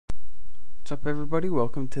What's up, everybody?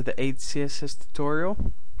 Welcome to the 8th CSS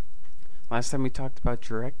tutorial. Last time we talked about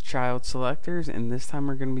direct child selectors, and this time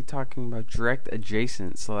we're going to be talking about direct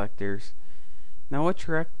adjacent selectors. Now, what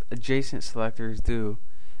direct adjacent selectors do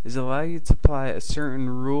is allow you to apply a certain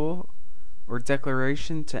rule or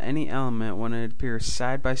declaration to any element when it appears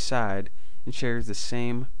side by side and shares the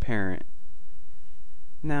same parent.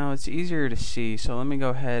 Now, it's easier to see, so let me go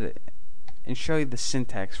ahead and show you the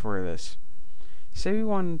syntax for this. Say we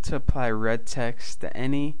wanted to apply red text to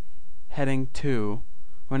any heading 2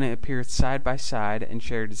 when it appears side by side and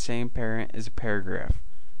shared the same parent as a paragraph.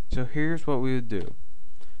 So here's what we would do.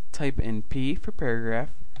 Type in P for paragraph,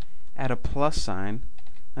 add a plus sign,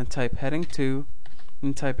 and type heading 2,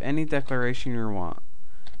 and type any declaration you want.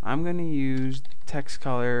 I'm going to use text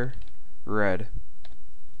color red.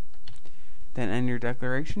 Then end your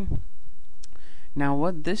declaration. Now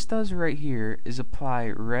what this does right here is apply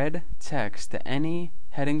red text to any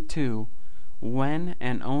heading 2 when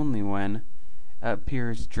and only when it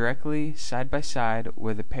appears directly side by side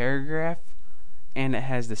with a paragraph and it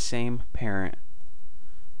has the same parent.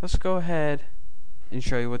 Let's go ahead and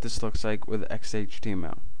show you what this looks like with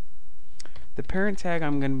XHTML. The parent tag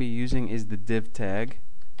I'm going to be using is the div tag,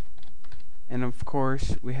 and of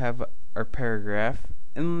course we have our paragraph,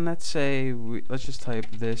 and let's just type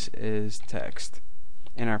this is text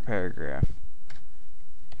in our paragraph.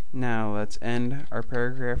 Now let's end our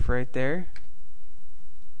paragraph right there,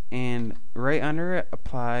 and right under it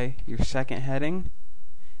apply your second heading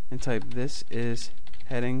and type this is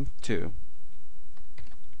heading 2.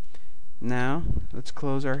 Now let's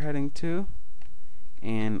close our heading 2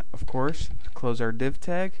 and of course close our div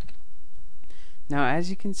tag. Now as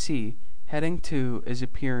you can see, heading 2 is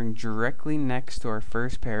appearing directly next to our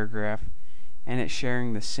first paragraph and it's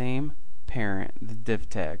sharing the same parent, the div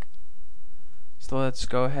tag. So let's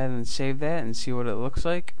go ahead and save that and see what it looks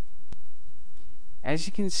like. As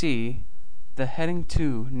you can see, the heading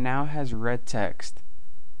 2 now has red text.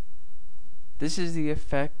 This is the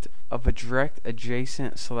effect of a direct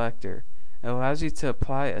adjacent selector. It allows you to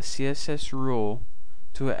apply a CSS rule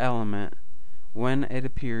to an element when it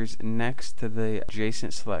appears next to the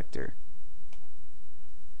adjacent selector.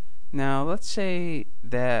 Now let's say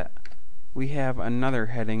that we have another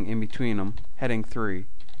heading in between them, heading 3.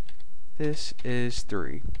 This is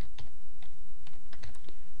 3.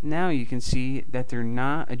 Now you can see that they're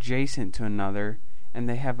not adjacent to another and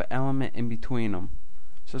they have an element in between them.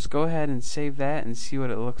 So let's go ahead and save that and see what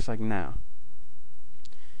it looks like now.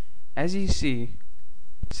 As you see,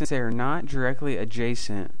 since they are not directly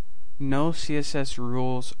adjacent, no CSS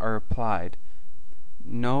rules are applied.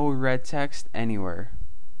 No red text anywhere.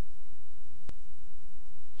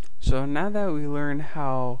 So now that we learned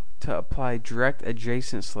how to apply direct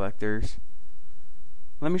adjacent selectors,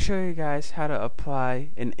 let me show you guys how to apply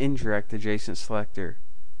an indirect adjacent selector.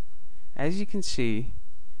 As you can see,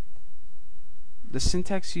 the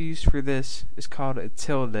syntax you use for this is called a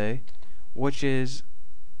tilde, which is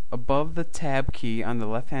above the tab key on the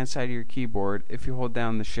left hand side of your keyboard if you hold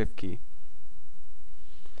down the shift key.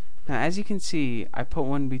 Now as you can see, I put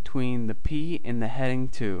one between the P and the heading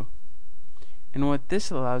 2. And what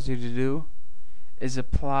this allows you to do is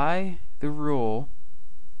apply the rule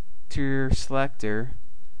to your selector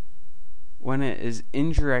when it is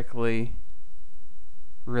indirectly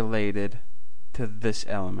related to this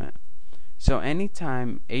element. So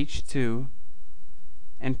anytime H2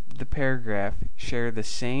 and the paragraph share the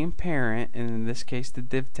same parent, and in this case the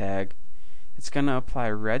div tag, it's going to apply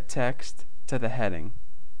red text to the heading.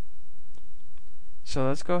 So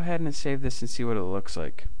let's go ahead and save this and see what it looks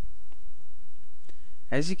like.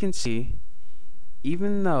 As you can see,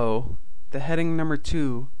 even though the heading number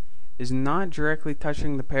 2 is not directly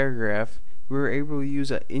touching the paragraph, we were able to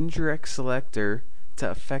use an indirect selector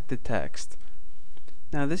to affect the text.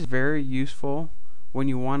 Now this is very useful when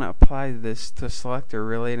you want to apply this to a selector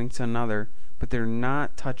relating to another, but they're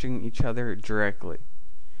not touching each other directly.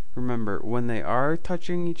 Remember, when they are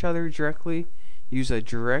touching each other directly, use a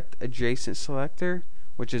direct adjacent selector,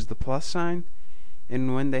 which is the plus sign,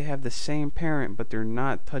 and when they have the same parent but they're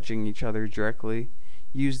not touching each other directly,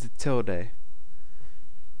 use the tilde.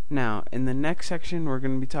 Now, in the next section we're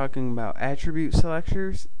going to be talking about attribute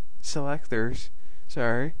selectors,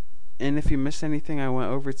 and if you missed anything I went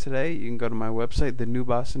over today, you can go to my website,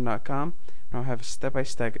 thenewboston.com, and I'll have a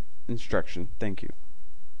step-by-step instruction. Thank you.